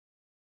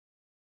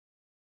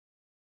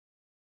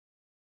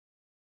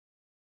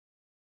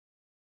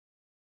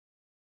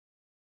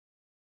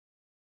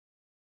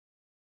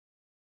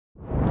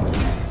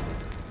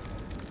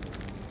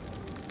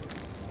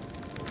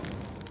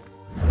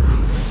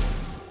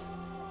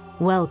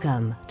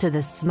Welcome to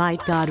the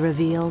Smite God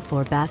reveal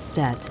for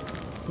Bastet,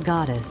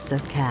 goddess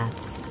of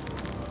cats.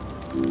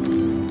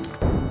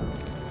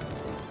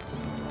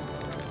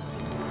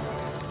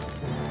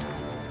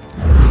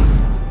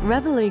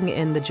 Reveling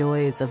in the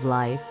joys of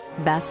life,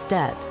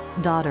 Bastet,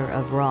 daughter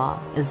of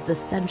Ra, is the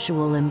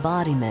sensual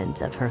embodiment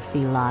of her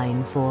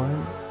feline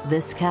form.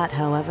 This cat,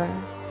 however,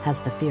 has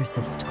the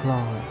fiercest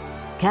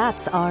claws.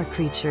 Cats are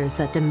creatures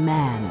that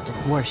demand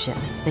worship.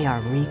 They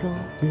are regal,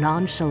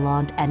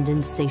 nonchalant, and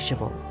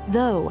insatiable.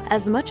 Though,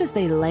 as much as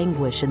they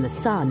languish in the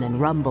sun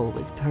and rumble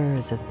with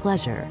purrs of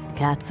pleasure,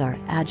 cats are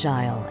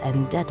agile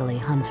and deadly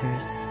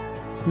hunters.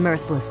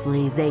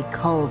 Mercilessly, they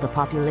cull the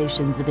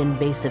populations of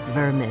invasive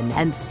vermin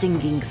and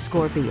stinging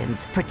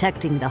scorpions,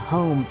 protecting the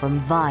home from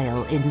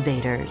vile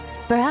invaders.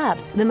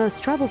 Perhaps the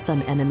most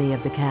troublesome enemy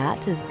of the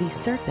cat is the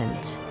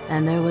serpent,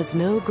 and there was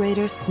no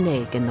greater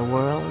snake in the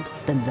world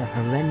than the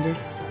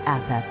horrendous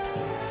Apep.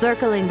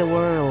 Circling the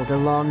world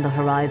along the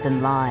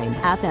horizon line,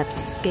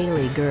 Apep's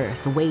scaly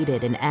girth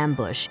waited in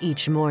ambush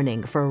each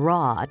morning for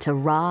Ra to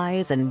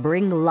rise and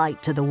bring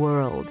light to the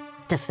world.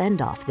 To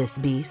fend off this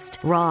beast,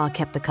 Ra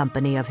kept the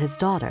company of his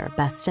daughter,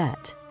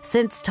 Bastet.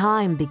 Since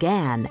time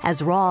began,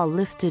 as Ra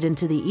lifted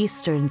into the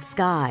eastern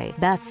sky,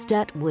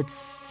 Bastet would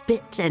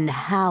spit and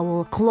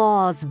howl,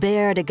 claws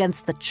bared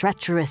against the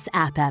treacherous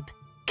Apep.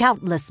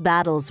 Countless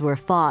battles were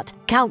fought,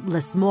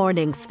 countless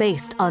mornings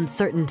faced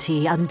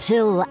uncertainty,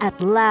 until, at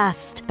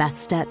last,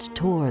 Bastet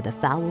tore the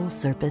foul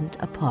serpent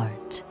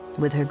apart.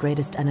 With her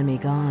greatest enemy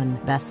gone,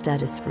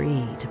 Bastet is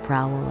free to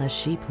prowl as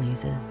she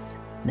pleases.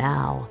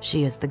 Now,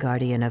 she is the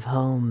guardian of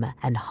home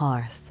and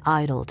hearth,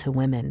 idle to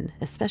women,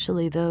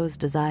 especially those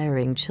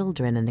desiring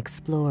children and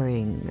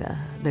exploring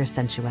their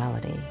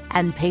sensuality,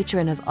 and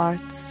patron of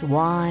arts,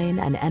 wine,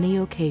 and any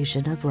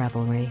occasion of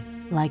revelry.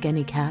 Like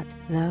any cat,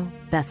 though,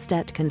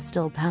 Bastet can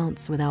still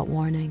pounce without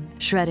warning,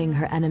 shredding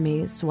her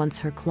enemies once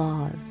her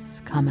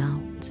claws come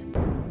out.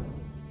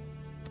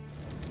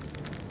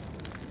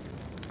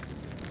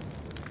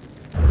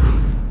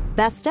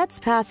 Bastet's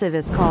passive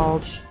is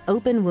called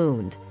Open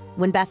Wound.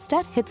 When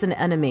Bastet hits an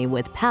enemy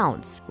with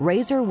Pounce,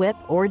 Razor Whip,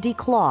 or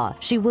Declaw,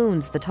 she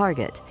wounds the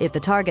target. If the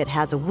target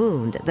has a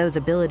wound, those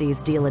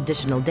abilities deal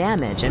additional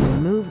damage and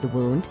remove the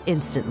wound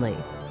instantly.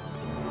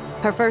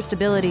 Her first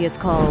ability is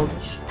called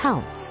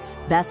Pounce.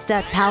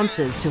 Bastet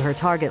pounces to her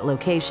target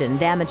location,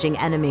 damaging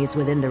enemies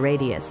within the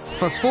radius.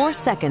 For 4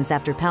 seconds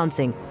after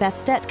pouncing,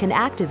 Bastet can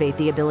activate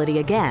the ability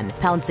again,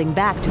 pouncing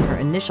back to her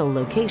initial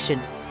location.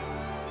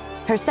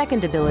 Her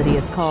second ability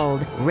is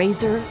called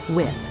Razor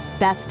Whip.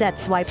 Bastet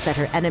swipes at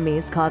her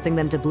enemies, causing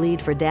them to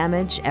bleed for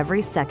damage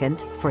every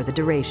second for the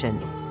duration.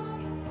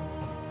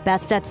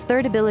 Bastet's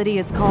third ability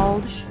is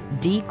called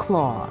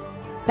Declaw.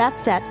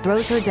 Bastet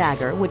throws her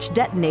dagger, which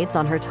detonates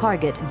on her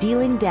target,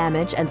 dealing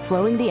damage and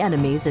slowing the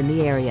enemies in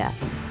the area.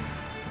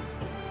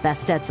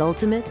 Bastet's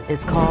ultimate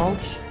is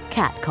called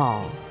Cat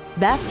Call.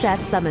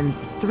 Bastet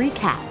summons 3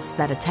 cats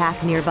that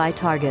attack nearby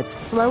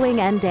targets,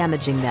 slowing and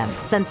damaging them.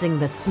 Sensing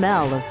the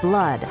smell of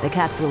blood, the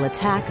cats will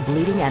attack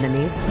bleeding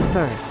enemies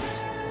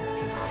first.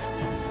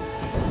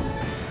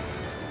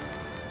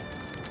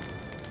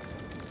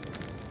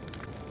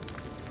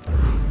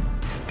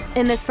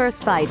 In this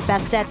first fight,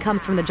 Bastet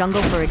comes from the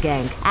jungle for a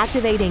gank,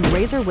 activating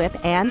Razor Whip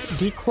and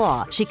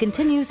Declaw. She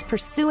continues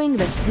pursuing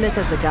the Smith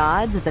of the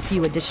Gods as a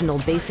few additional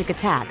basic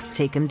attacks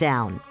take him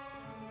down.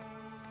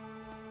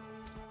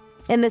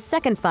 In the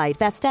second fight,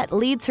 Bastet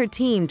leads her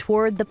team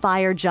toward the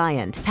Fire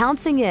Giant.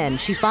 Pouncing in,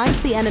 she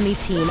finds the enemy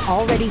team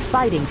already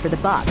fighting for the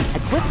buck. A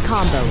quick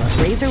combo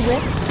of Razor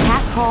Whip,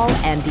 Cat Call,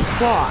 and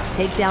Declaw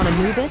take down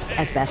Anubis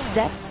as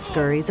Bastet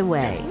scurries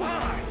away.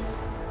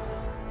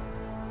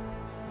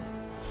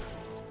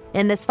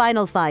 In this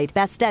final fight,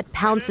 Bastet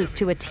pounces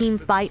to a team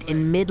fight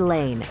in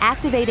mid-lane.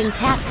 Activating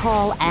Cat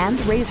Call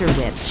and Razor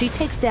Whip, she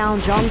takes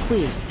down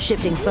Zhonghui.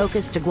 Shifting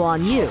focus to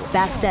Guan Yu,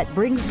 Bastet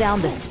brings down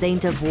the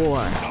Saint of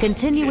War.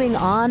 Continuing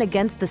on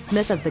against the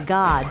Smith of the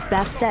Gods,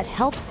 Bastet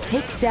helps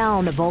take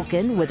down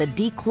Vulcan with a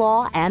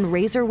Declaw and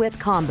Razor Whip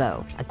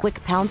combo. A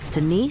quick pounce to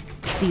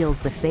Neath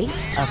seals the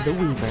fate of the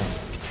Weaver.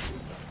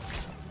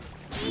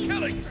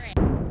 Killing.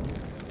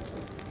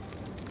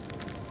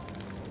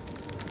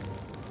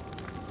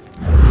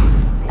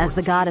 As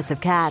the goddess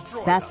of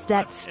cats,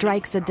 Bastet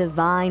strikes a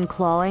divine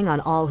clawing on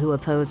all who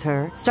oppose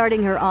her.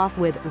 Starting her off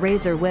with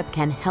Razor Whip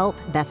can help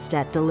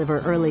Bastet deliver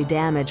early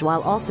damage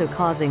while also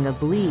causing a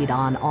bleed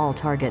on all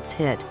targets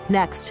hit.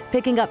 Next,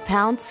 picking up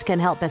Pounce can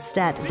help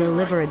Bastet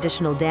deliver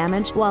additional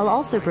damage while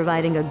also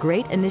providing a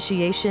great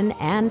initiation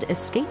and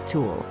escape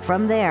tool.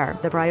 From there,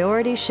 the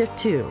priorities shift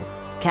to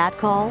Cat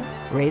Call,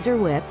 Razor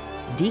Whip,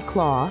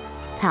 Declaw,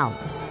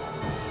 Pounce.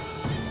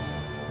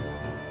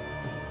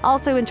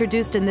 Also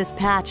introduced in this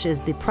patch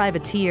is the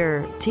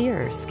Privateer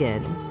Tier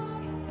skin.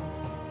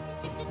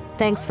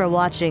 Thanks for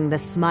watching the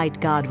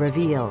Smite God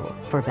reveal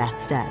for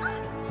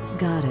Bastet,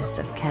 goddess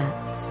of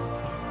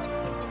cats.